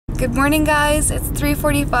Good morning guys, it's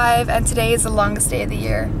 3:45 and today is the longest day of the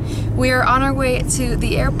year. We are on our way to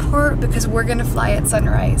the airport because we're gonna fly at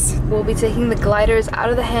sunrise. We'll be taking the gliders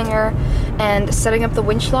out of the hangar and setting up the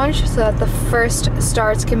winch launch so that the first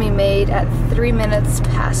starts can be made at 3 minutes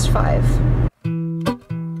past 5.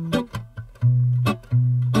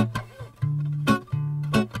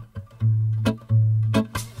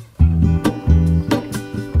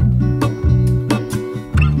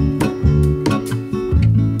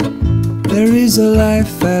 There is a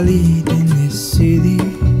life I lead in this city,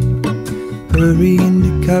 hurrying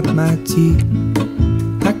to cut my teeth.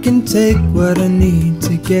 I can take what I need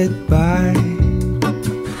to get by,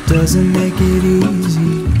 doesn't make it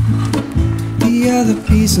easy. The other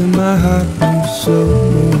piece of my heart moves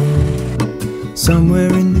slow,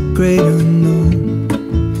 somewhere in the great unknown.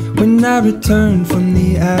 When I return from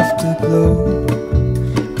the afterglow,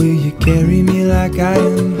 will you carry me like I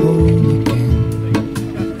am whole again?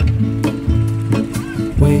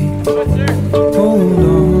 Wait, hold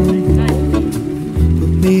on,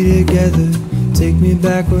 put me together, take me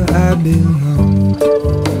back where I belong.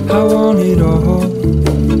 I want it all,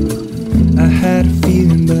 I had a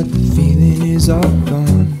feeling but the feeling is all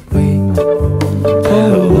gone. Wait,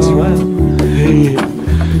 hold on,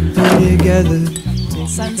 put me together.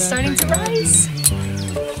 Sun's starting to rise.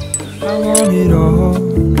 I want it all,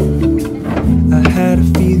 I had a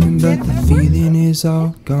feeling but the feeling is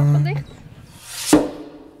all gone.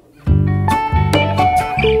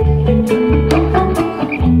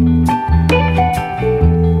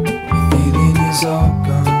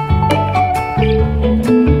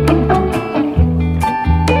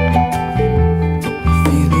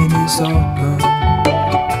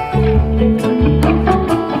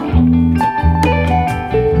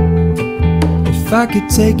 If I could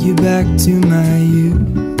take you back to my youth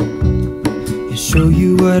and show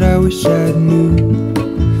you what I wish I knew,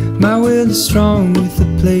 my will is strong with a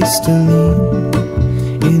place to lean.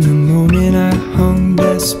 In the moment I hung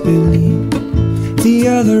desperately, the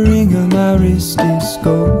other ring on my wrist is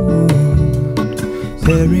gold,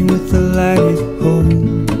 pairing with the light it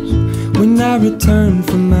holds. When I return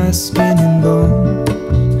from my skin and bones,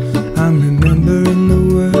 I'm remembering the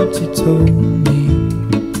words you told me.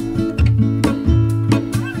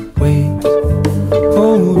 Wait,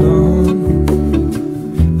 hold on,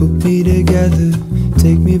 put me together,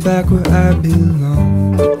 take me back where I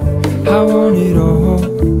belong. I want it all,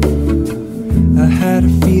 I had a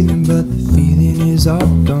feeling but the feeling is all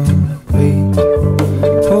gone. Wait,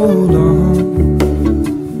 hold on,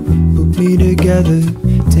 put me together,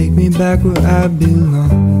 take me back where I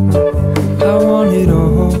belong. I want it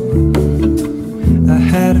all, I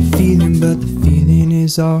had a feeling but the feeling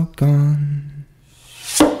is all gone.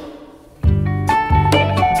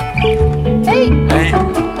 Hey! Hey!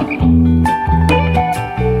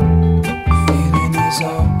 Feeling is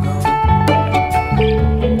all gone.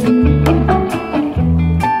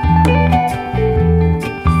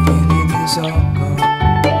 Feeling is all gone.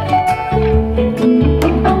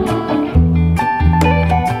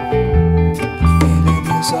 Feeling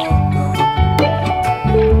is all gone.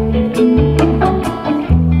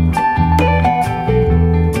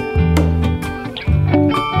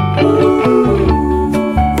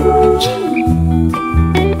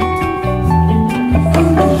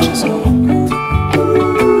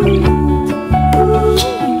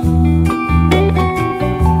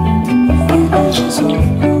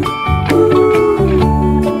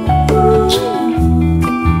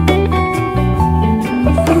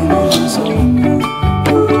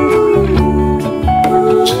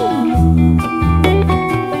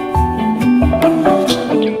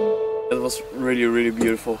 It was really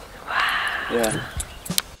beautiful. Wow. Yeah.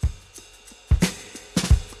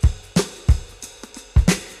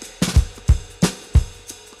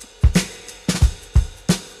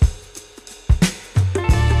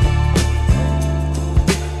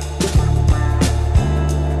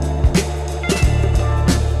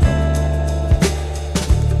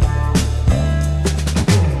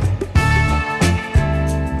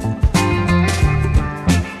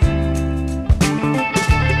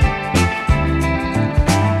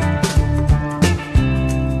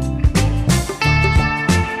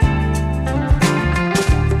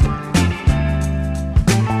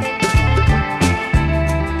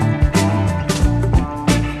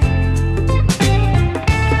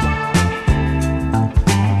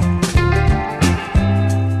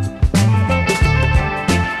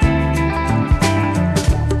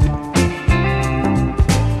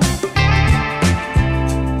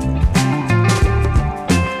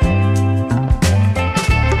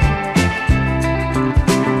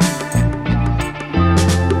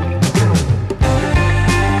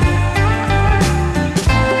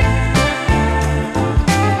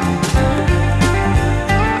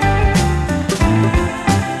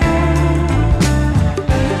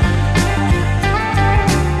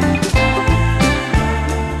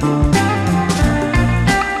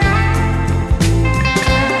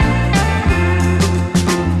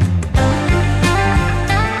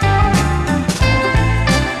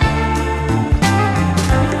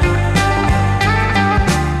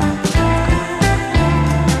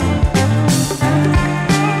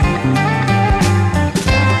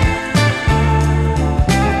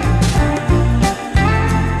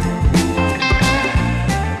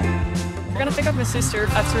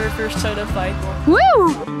 first solo flight.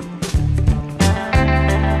 Woo!